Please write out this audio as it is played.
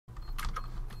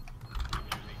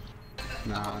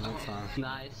Nah, no time.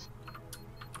 Nice.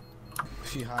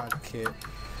 She had kit.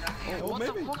 Oh,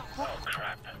 maybe. Oh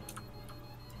crap.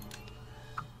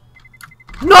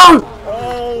 No!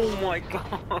 Oh my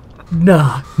god.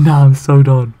 Nah, I'm so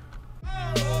done.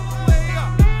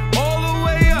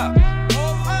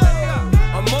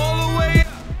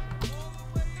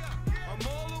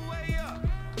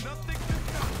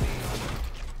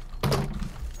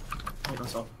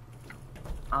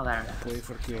 Oh, there. Wait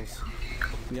for kills.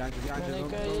 Behind you,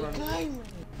 don't run.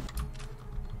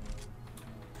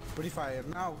 Pretty fire,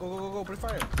 now, go, pretty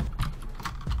fire.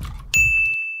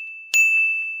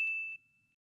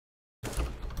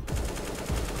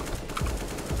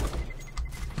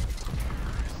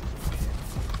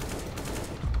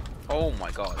 Oh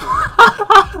my god.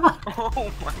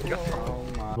 Oh my god. Oh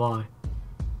my. Why?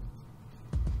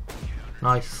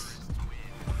 Nice.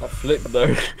 I flipped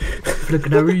though.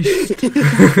 Flicking a wrist.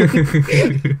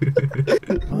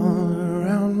 All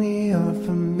around me are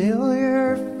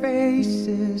familiar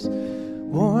faces,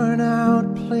 worn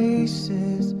out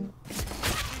places.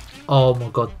 Oh my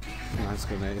god. Nice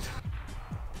grenade.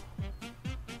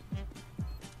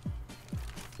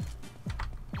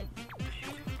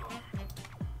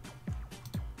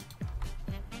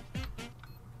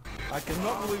 I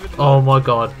cannot believe it. Oh my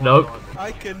god. Nope.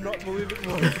 I cannot believe it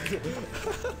worked.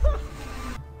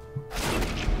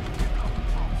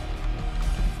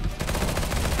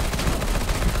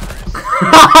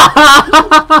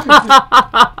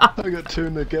 I got 2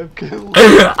 in the gap kill.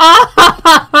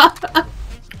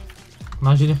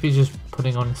 Imagine if he's just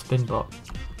putting on a spin bot.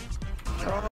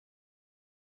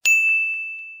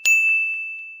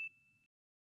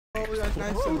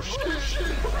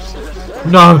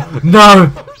 No.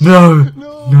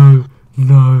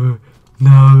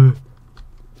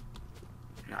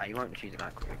 Nah, you won't choose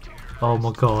that quick. Oh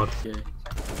my god.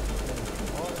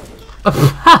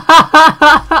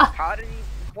 How did he?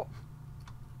 What?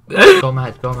 Go my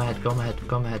head.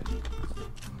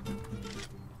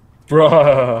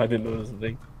 Bruh, I didn't know there was a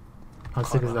thing. How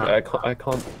sick is that? I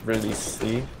can't really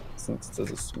see since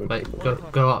there's a smoke. Wait,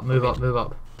 go up, move up.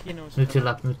 Move to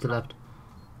the left.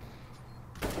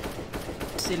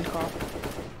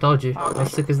 Told you, how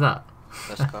sick is that?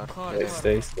 Yeah,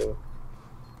 stay still.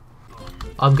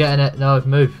 I'm getting it, no,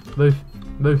 move.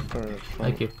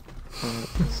 Thank you.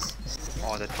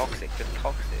 Oh, they're toxic.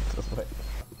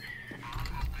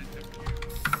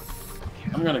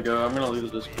 I'm gonna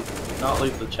leave this, not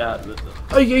leave the chat with the...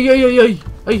 Ay.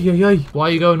 Why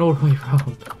are you going all the way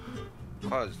around?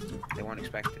 Because they won't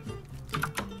expect it.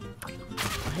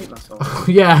 I hate myself.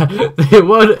 Yeah, they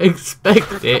won't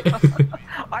expect it.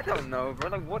 I don't know, bro.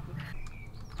 Like, what?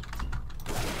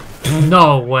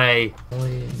 No way.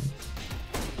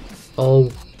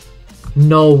 Oh.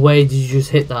 No way did you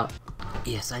just hit that?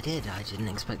 Yes, I did. I didn't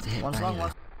expect to hit that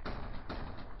either.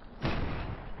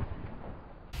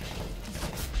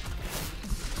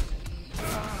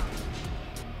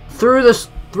 Through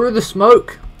the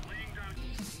smoke.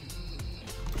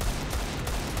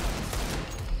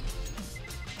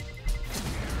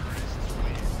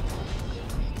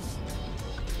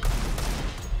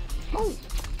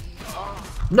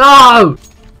 No!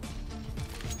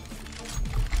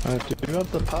 Do you have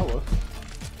the power?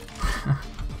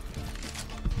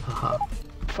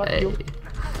 Fuck Hey. you.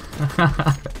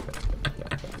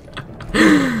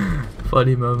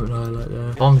 Funny moment highlight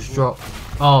there. Bombs drop.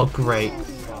 Oh great.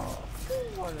 Oh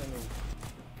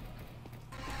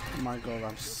my god,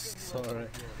 I'm sorry.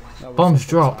 Bombs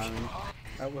dropped.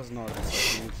 That was not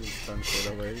expecting me to stand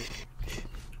straight away.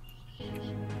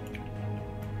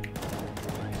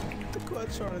 The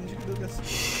quad challenge, you can do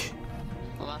this.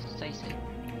 Well, that's Stacy.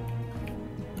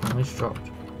 Bombs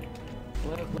dropped.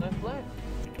 Left.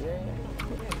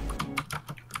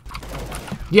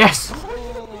 Yes!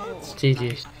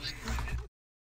 GG.